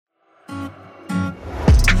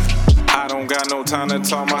I don't got no time to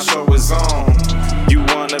talk, my show is on. You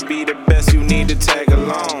wanna be the best, you need to tag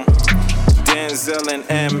along. Denzel and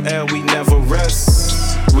ML, we never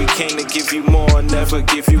rest. We came to give you more, never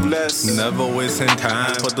give you less. Never wasting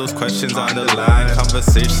time, put those questions on the line.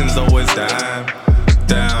 Conversations always downtime.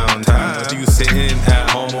 Whether you sitting at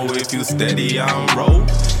home or if you steady on road,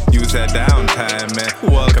 use that downtime,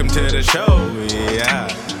 man. Welcome to the show,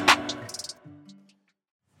 yeah.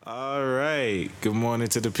 All right, good morning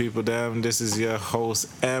to the people down. This is your host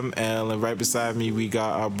ML, and right beside me we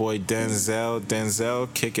got our boy Denzel.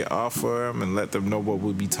 Denzel, kick it off for him and let them know what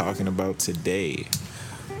we'll be talking about today.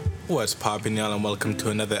 What's poppin', y'all, and welcome to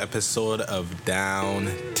another episode of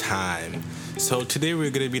Downtime. So today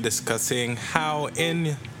we're going to be discussing how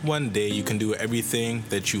in one day you can do everything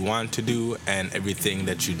that you want to do and everything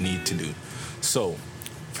that you need to do. So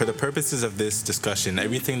for the purposes of this discussion,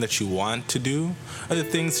 everything that you want to do are the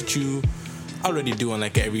things that you already do on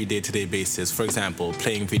like an every day-to-day basis. For example,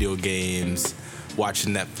 playing video games,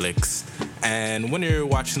 watching Netflix. And when you're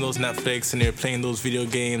watching those Netflix and you're playing those video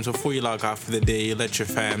games, before you log off for the day, you let your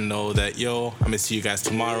fam know that, yo, I'm going to see you guys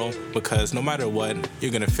tomorrow, because no matter what,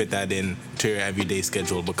 you're going to fit that in to your everyday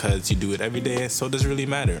schedule because you do it every day, so it doesn't really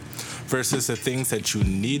matter. Versus the things that you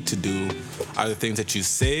need to do are the things that you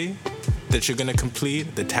say that you're going to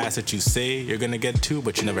complete, the tasks that you say you're going to get to,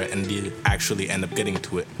 but you never actually end up getting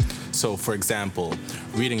to it. So, for example,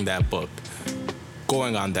 reading that book,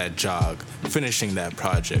 going on that jog, finishing that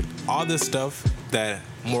project, all this stuff that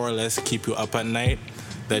more or less keep you up at night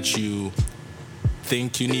that you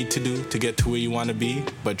think you need to do to get to where you want to be,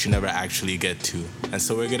 but you never actually get to. And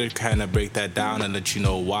so we're going to kind of break that down and let you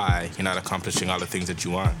know why you're not accomplishing all the things that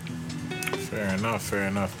you want. Fair enough.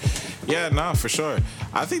 Yeah, no, for sure.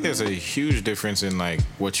 I think there's a huge difference in like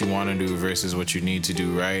what you want to do versus what you need to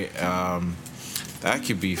do, right? That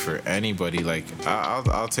could be for anybody. Like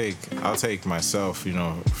I'll take myself, you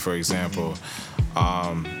know, for example.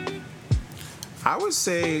 I would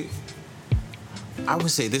say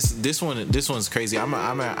this one's crazy. I'm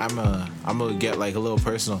gonna get like a little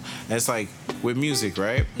personal. And it's like with music,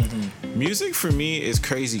 right? Mm-hmm. Music for me is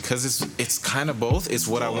crazy because it's kind of both. It's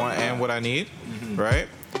what I want and what I need, right?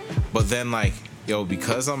 But then like, yo,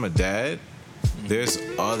 because I'm a dad, there's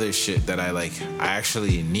other shit that I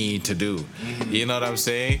actually need to do. Mm-hmm. You know what I'm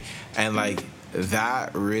saying? And like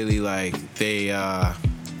that really like they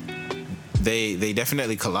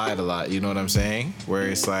definitely collide a lot, you know what I'm saying? Where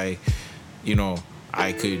it's like, you know,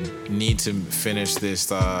 I could need to finish this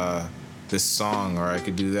song, or I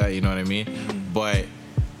could do that, you know what I mean? Mm-hmm. But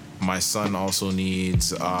my son also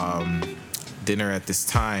needs dinner at this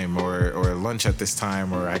time or lunch at this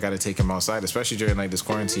time, or I gotta take him outside, especially during like this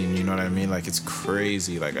quarantine, you know what I mean? Like it's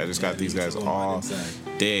crazy. Like I just got these guys all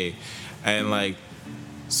day. And like,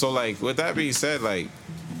 so like with that being said, like,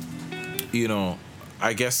 you know,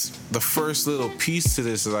 I guess the first little piece to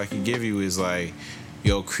this that I can give you is like,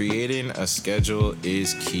 yo, creating a schedule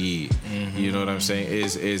is key. Mm-hmm. You know what I'm saying?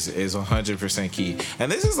 Is 100% key.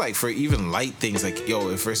 And this is like for even light things, like, yo,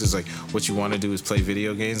 if versus like what you want to do is play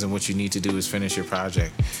video games and what you need to do is finish your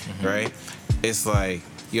project, right? It's like,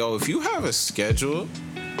 yo, if you have a schedule,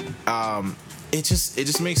 it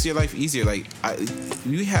just makes your life easier. Like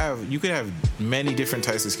you could have many different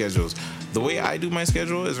types of schedules. The way I do my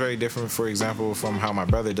schedule is very different, for example, from how my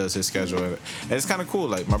brother does his schedule. And it's kind of cool.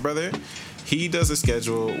 Like my brother, he does a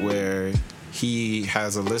schedule where he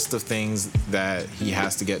has a list of things that he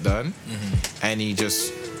has to get done, and he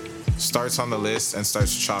just starts on the list and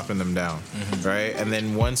starts chopping them down, right? And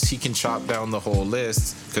then once he can chop down the whole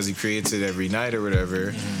list, because he creates it every night or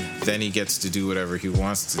whatever, then he gets to do whatever he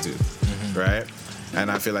wants to do, right? And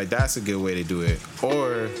I feel like that's a good way to do it.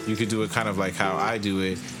 Or you could do it kind of like how I do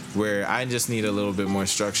it, where I just need a little bit more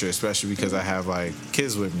structure, especially because I have like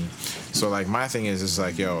kids with me. So like my thing is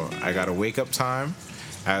like, yo, I got a wake up time.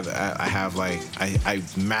 I have like, I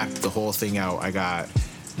mapped the whole thing out. I got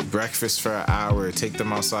breakfast for an hour, take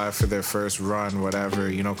them outside for their first run, whatever,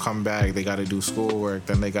 you know, come back, they got to do schoolwork,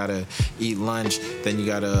 then they got to eat lunch, then you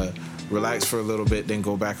got to relax for a little bit, then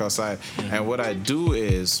go back outside. And what I do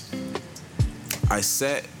is I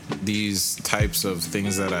set these types of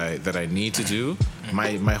things that I need to do.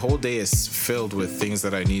 My whole day is filled with things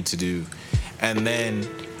that I need to do, and then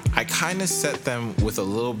I kind of set them with a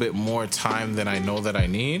little bit more time than I know that I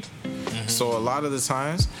need. So a lot of the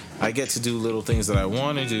times I get to do little things that I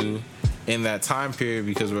want to do in that time period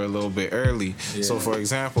because we're a little bit early. Yeah. So for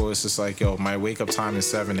example, it's just like, yo, my wake up time is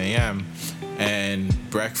 7 a.m. and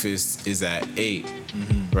breakfast is at 8,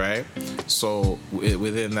 right? So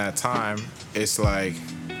within that time, it's like,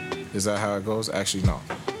 is that how it goes? Actually, no,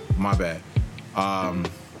 my bad.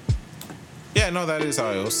 Yeah, no, that is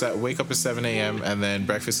how it was. Wake up at 7 a.m. and then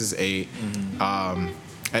breakfast is 8.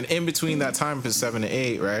 And in between that time is 7 to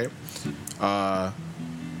 8, right?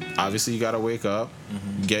 Obviously, you got to wake up,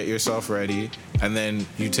 get yourself ready, and then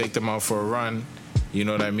you take them out for a run. You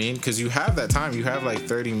know what I mean? Because you have that time. You have like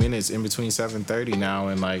 30 minutes in between 7:30 now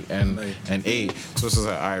and 8. So it's just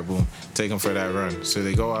like, all right, boom, take them for that run. So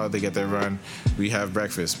they go out, they get their run. We have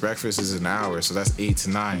breakfast. Breakfast is an hour, so that's 8 to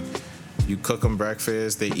 9. You cook them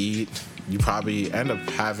breakfast, they eat. You probably end up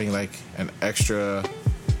having like an extra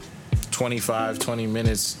 20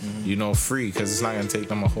 minutes, free, because it's not going to take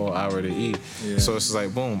them a whole hour to eat. Yeah. So it's just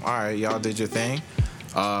like, boom, all right, y'all did your thing.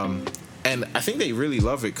 And I think they really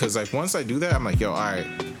love it, because like once I do that, I'm like, yo, all right,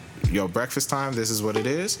 breakfast time, this is what it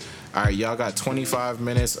is. All right, y'all got 25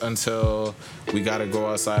 minutes until we got to go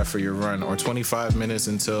outside for your run, or 25 minutes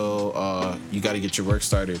until you got to get your work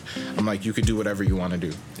started. I'm like, you could do whatever you want to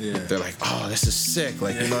do. Yeah. They're like, oh, this is sick.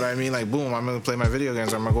 Like, you know what I mean? Like, boom, I'm going to play my video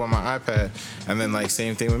games, or I'm going to go on my iPad. And then, like,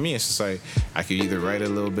 same thing with me. It's just like, I could either write a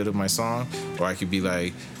little bit of my song, or I could be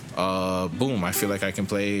like, boom, I feel like I can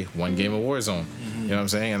play one game of Warzone. You know what I'm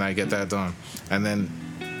saying? And I get that done. And then,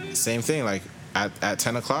 same thing, like, at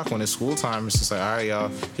 10 o'clock when it's school time, it's just like, all right,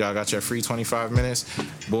 y'all got your free 25 minutes.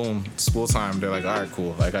 Boom, school time. They're like, all right,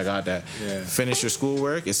 cool. Like, I got that. Yeah. Finish your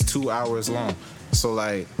schoolwork. It's 2 hours long. So,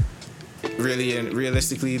 like, really and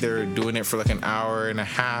realistically, they're doing it for like an hour and a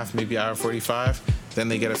half, maybe hour 45. Then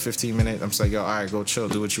they get a 15-minute. I'm just like, yo, all right, go chill.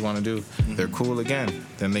 Do what you want to do. They're cool again.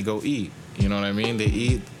 Then they go eat. You know what I mean? They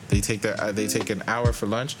eat. They take an hour for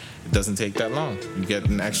lunch. It doesn't take that long. You get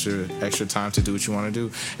an extra time to do what you want to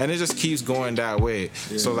do, and it just keeps going that way.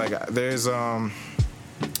 Yeah. So like, there's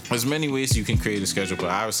many ways you can create a schedule, but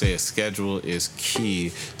I would say a schedule is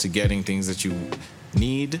key to getting things that you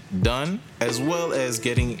need done, as well as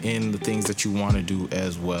getting in the things that you want to do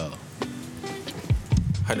as well.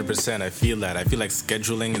 100%. I feel that. I feel like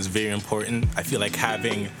scheduling is very important. I feel like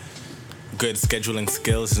having good scheduling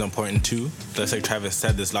skills is important too. Just like Travis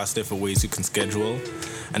said, there's lots of different ways you can schedule.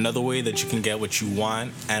 Another way that you can get what you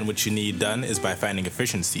want and what you need done is by finding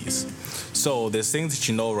efficiencies. So there's things that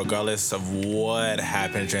you know, regardless of what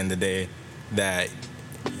happens during the day, that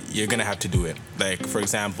you're gonna have to do it. Like, for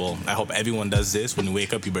example, I hope everyone does this. When you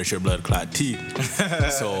wake up, you brush your blood clot teeth.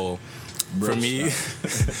 So for me,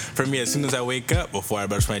 as soon as I wake up, before I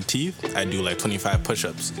brush my teeth, I do like 25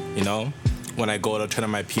 push-ups, you know? When I go to turn on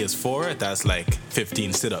my PS4, that's like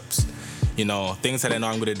 15 sit-ups. You know, things that I know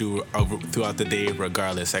I'm going to do throughout the day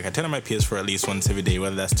regardless. Like, I turn on my PS4 at least once every day,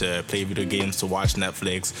 whether that's to play video games, to watch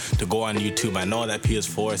Netflix, to go on YouTube. I know that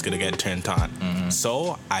PS4 is going to get turned on.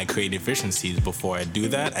 So I create efficiencies. Before I do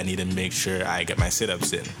that, I need to make sure I get my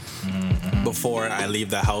sit-ups in. Before I leave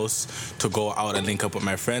the house to go out and link up with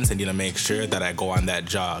my friends, I need to make sure that I go on that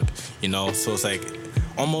jog. You know, so it's like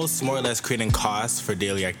almost more or less creating costs for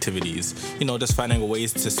daily activities. You know, just finding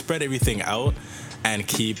ways to spread everything out and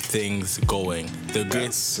keep things going.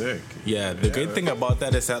 That's sick. Yeah, the great thing about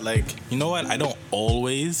that is that, like, you know what? I don't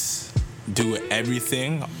always do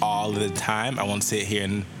everything all the time. I won't sit here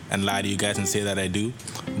and lie to you guys and say that I do.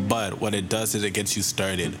 But what it does is it gets you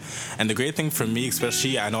started. And the great thing for me,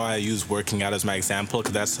 especially, I know I use working out as my example,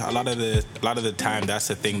 because that's a lot of the time that's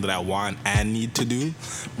the thing that I want and need to do.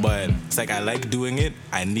 But it's like, I like doing it,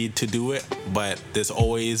 I need to do it, but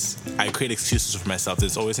I create excuses for myself.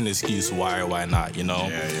 There's always an excuse why or why not, you know?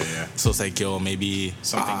 Yeah. So it's like, yo, maybe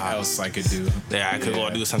something else I could do. Yeah, I could go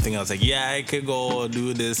do something else. Like, yeah, I could go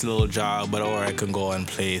do this little job, or I could go and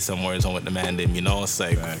play some Warzone with the man, you know? It's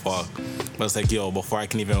like, fuck. But it's like, yo, before I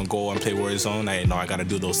can even go and play Warzone, I know I gotta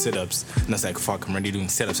do those sit-ups. And it's like, fuck, I'm already doing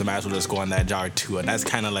sit-ups. I might as well just go on that jog too. And that's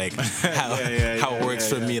kind of like how it works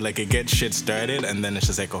for me. Like, it gets shit started, and then it's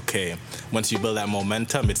just like, okay, once you build that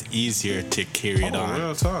momentum, it's easier to carry it on.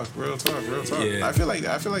 Real talk. Yeah. I feel like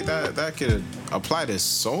that could apply to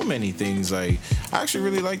so many things. Like, I actually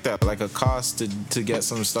really like that. Like, a cost to get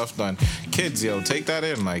some stuff done. Kids, yo, take that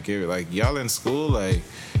in. Like, y'all in school, like,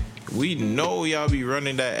 we know y'all be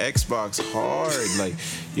running that Xbox hard. Like,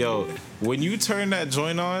 yo, when you turn that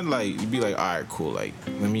joint on, like, you be like, all right, cool. Like,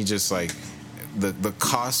 let me just, like, the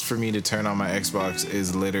cost for me to turn on my Xbox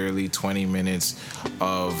is literally 20 minutes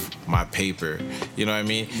of my paper. You know what I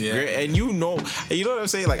mean? Yeah. And you know what I'm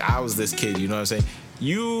saying? Like, I was this kid, you know what I'm saying?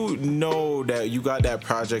 you know that you got that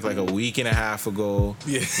project like a week and a half ago.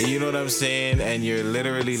 Yeah. You know what I'm saying? And you're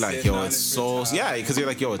literally like, yo, it's so, yeah, because you're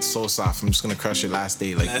like, yo, it's so soft. I'm just going to crush it last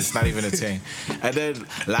day. Like, it's not even a thing. And then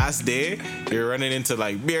last day, you're running into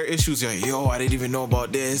like bare issues. You're like, yo, I didn't even know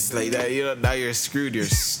about this. Like that, you know, now you're screwed. You're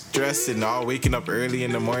stressed and all waking up early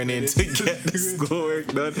in the morning to get the schoolwork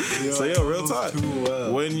done. So, yo, real talk.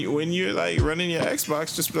 When you're like running your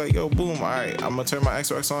Xbox, just be like, yo, boom, all right, I'm going to turn my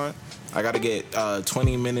Xbox on. I gotta get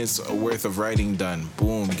 20 minutes worth of writing done.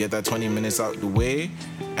 Boom, get that 20 minutes out the way,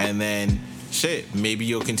 and then shit, maybe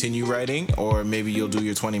you'll continue writing, or maybe you'll do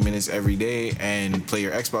your 20 minutes every day and play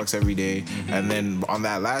your Xbox every day. And then on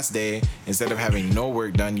that last day, instead of having no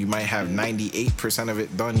work done, you might have 98% of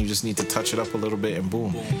it done. You just need to touch it up a little bit, and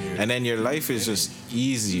boom. And then your life is just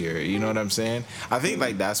easier. You know what I'm saying? I think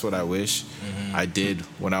like that's what I wish I did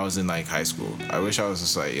when I was in like high school. I wish I was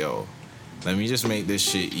just like, yo, let me just make this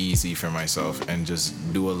shit easy for myself and just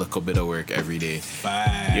do a little bit of work every day.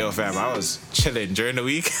 Fine. Yo, fam, I was chilling during the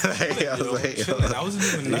week. Like, I was like, yo, I wasn't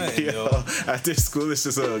even nothing, yo. After school, it's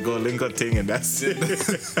just a go link up thing, and that's it.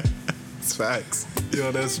 It's facts.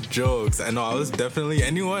 Yo, that's jokes. I know I was definitely,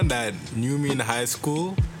 anyone that knew me in high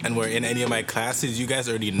school and were in any of my classes, you guys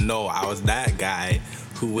already know I was that guy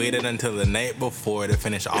who waited until the night before to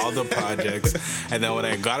finish all the projects, and then when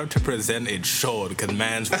I got up to present, it showed because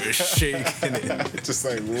mans were shaking it. Just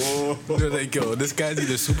like, whoa. They're like, yo, this guy's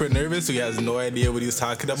either super nervous or he has no idea what he's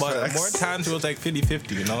talking about. And more times it was like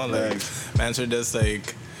 50-50, you know? Like, mans were just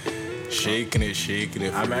like shaking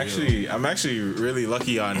it. I'm actually really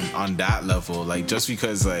lucky on that level. Like, just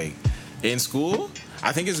because like in school,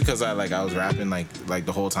 I think it's because I was rapping like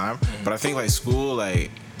the whole time. But I think like school,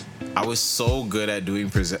 like, I was so good at doing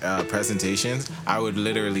presentations. I would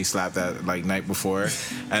literally slap that like night before,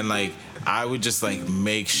 and like I would just like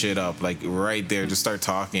make shit up like right there, just start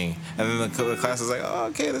talking, and then the class is like, oh,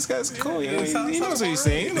 okay, this guy's cool. You know, he knows what he's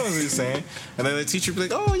saying. He knows what he's saying. And then the teacher would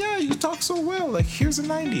be like, oh yeah, you talk so well. Like, here's a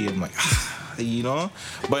 90. I'm like, you know,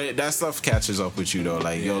 but that stuff catches up with you though.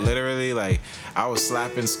 Like, yo, literally, like I was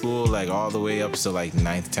slapping school like all the way up to like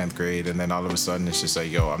 9th, 10th grade, and then all of a sudden it's just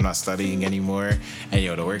like, yo, I'm not studying anymore, and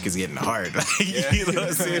yo, the work is getting hard. Like, you know what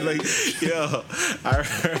I'm saying? Like, yo,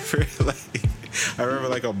 I remember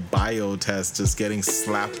like a bio test just getting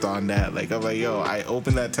slapped on that. Like, I'm like, yo, I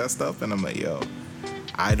opened that test up and I'm like, yo,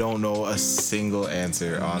 I don't know a single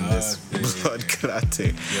answer on this blood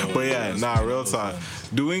clotting. But yeah, real talk.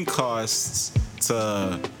 Doing costs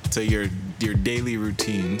to your daily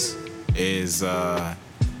routines is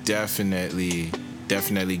definitely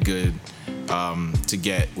good to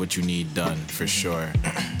get what you need done for sure.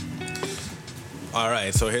 All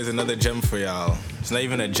right, so here's another gem for y'all. It's not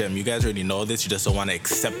even a gem. You guys already know this. You just don't want to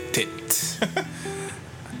accept it.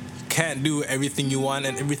 Can't do everything you want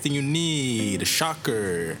and everything you need.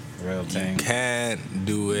 Shocker. Real thing. You can't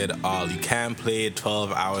do it all. You can't play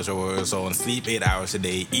 12 hours or so and sleep 8 hours a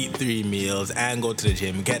day, eat 3 meals, and go to the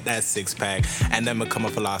gym, get that 6-pack, and then become a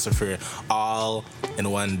philosopher all in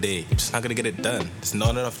one day. You're just not going to get it done. It's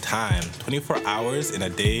not enough time. 24 hours in a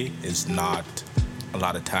day is not a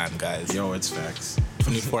lot of time, guys. Yo, it's facts.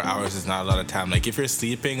 24 hours is not a lot of time. Like, if you're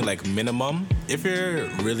sleeping, like, minimum, if you're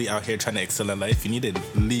really out here trying to excel in life, you need at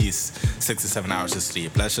least 6 to 7 hours to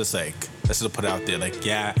sleep. Let's just put it out there. Like,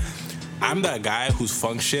 yeah, I'm that guy who's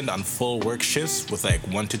functioned on full work shifts with like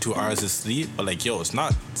 1 to 2 hours of sleep, but like, yo, it's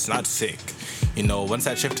not sick. You know, once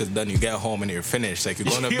that shift is done, you get home and you're finished. Like, you're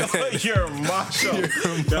going to bed. You're a macho.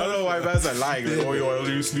 I don't know why guys are lying. Like, oh, yo, I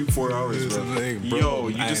only sleep 4 hours, bro. Like, bro, yo,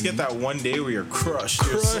 you just get that one day where you're crushed.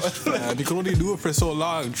 Man. You can only do it for so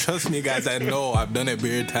long. Trust me, guys, I know. I've done it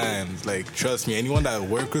bare times. Like, trust me. Anyone that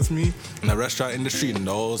worked with me in the restaurant industry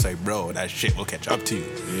knows, like, bro, that shit will catch up to you.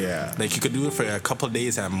 Yeah. Like, you could do it for a couple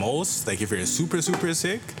days at most. Like, if you're super, super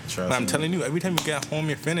sick. But I'm telling you, every time you get home,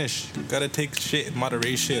 you're finished. You gotta take shit in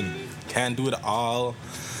moderation. Can't do it all.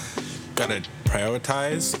 Gotta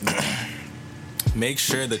prioritize. Make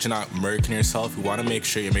sure that you're not murking yourself. You want to make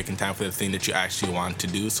sure you're making time for the thing that you actually want to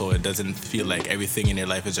do, so it doesn't feel like everything in your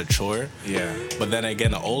life is a chore. Yeah. But then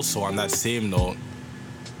again, also on that same note,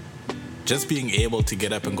 just being able to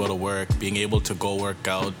get up and go to work, being able to go work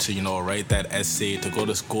out, to, you know, write that essay, to go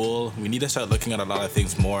to school, we need to start looking at a lot of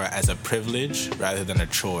things more as a privilege rather than a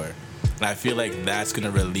chore. And I feel like that's going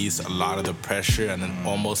to release a lot of the pressure and then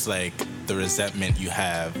almost like the resentment you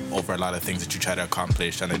have over a lot of things that you try to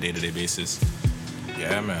accomplish on a day-to-day basis.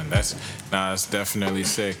 Yeah, man, that's definitely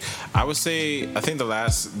sick. I would say, I think the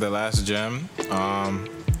last gem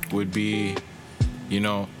would be, you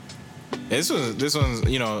know, this one's,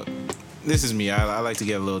 you know, this is me. I like to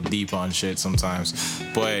get a little deep on shit sometimes,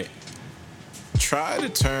 but try to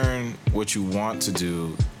turn what you want to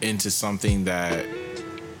do into something that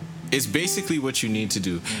is basically what you need to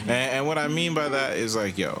do. And what I mean by that is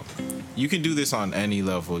like, yo, you can do this on any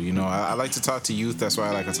level. You know, I like to talk to youth. That's why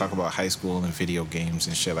I like to talk about high school and video games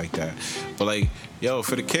and shit like that. But like, yo,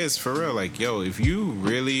 for the kids, for real, like, yo, if you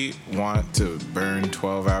really want to burn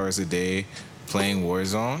 12 hours a day playing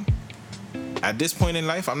Warzone, at this point in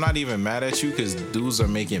life, I'm not even mad at you because dudes are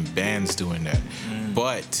making bands doing that.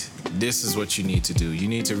 But this is what you need to do. You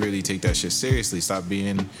need to really take that shit seriously. Stop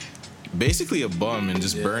being basically a bum and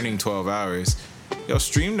just burning 12 hours. Yo,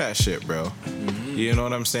 stream that shit, bro. You know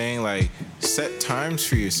what I'm saying? Like, set times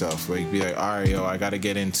for yourself. Like, be like, all right, yo, I gotta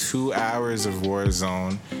get in 2 hours of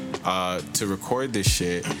Warzone to record this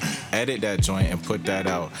shit, edit that joint, and put that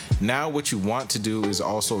out. Now what you want to do is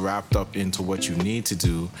also wrapped up into what you need to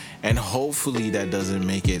do, and hopefully that doesn't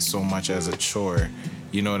make it so much as a chore.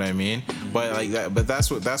 You know what I mean? But like that. But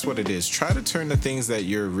that's what it is. Try to turn the things that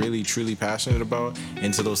you're really truly passionate about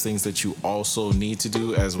into those things that you also need to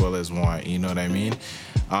do as well as want. You know what I mean?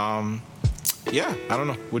 Yeah. I don't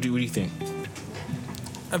know. What do you think?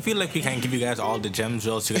 I feel like we can't give you guys all the gems,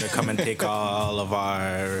 Joe. So you're gonna come and take all of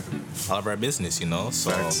our business, you know.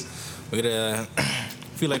 So we're gonna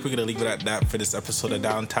feel like we're gonna leave it at that for this episode of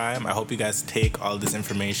Downtime. I hope you guys take all this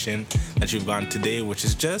information that you've gotten today, which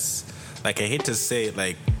is just, like, I hate to say it,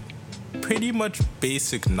 like, pretty much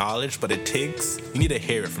basic knowledge, but you need to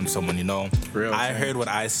hear it from someone, you know. I heard what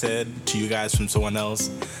I said to you guys from someone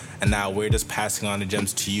else, and now we're just passing on the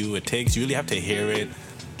gems to you. You really have to hear it,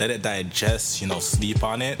 let it digest, you know, sleep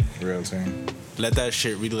on it. Real thing. Let that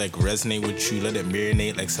shit really, like, resonate with you. Let it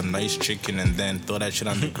marinate like some nice chicken, and then throw that shit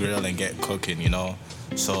on the grill and get cooking, you know.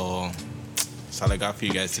 So that's all I got for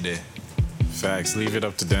you guys today. Facts. Leave it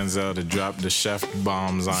up to Denzel to drop the chef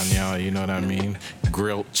bombs on y'all. You know what I mean?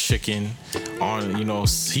 Grilled chicken on, you know,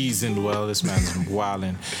 seasoned well. This man's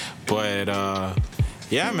wildin'. But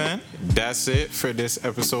yeah, man, that's it for this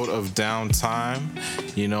episode of Downtime.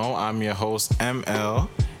 You know, I'm your host ML,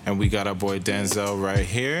 and we got our boy Denzel right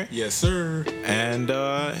here. Yes, sir. And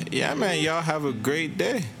yeah, man, y'all have a great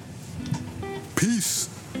day. Peace.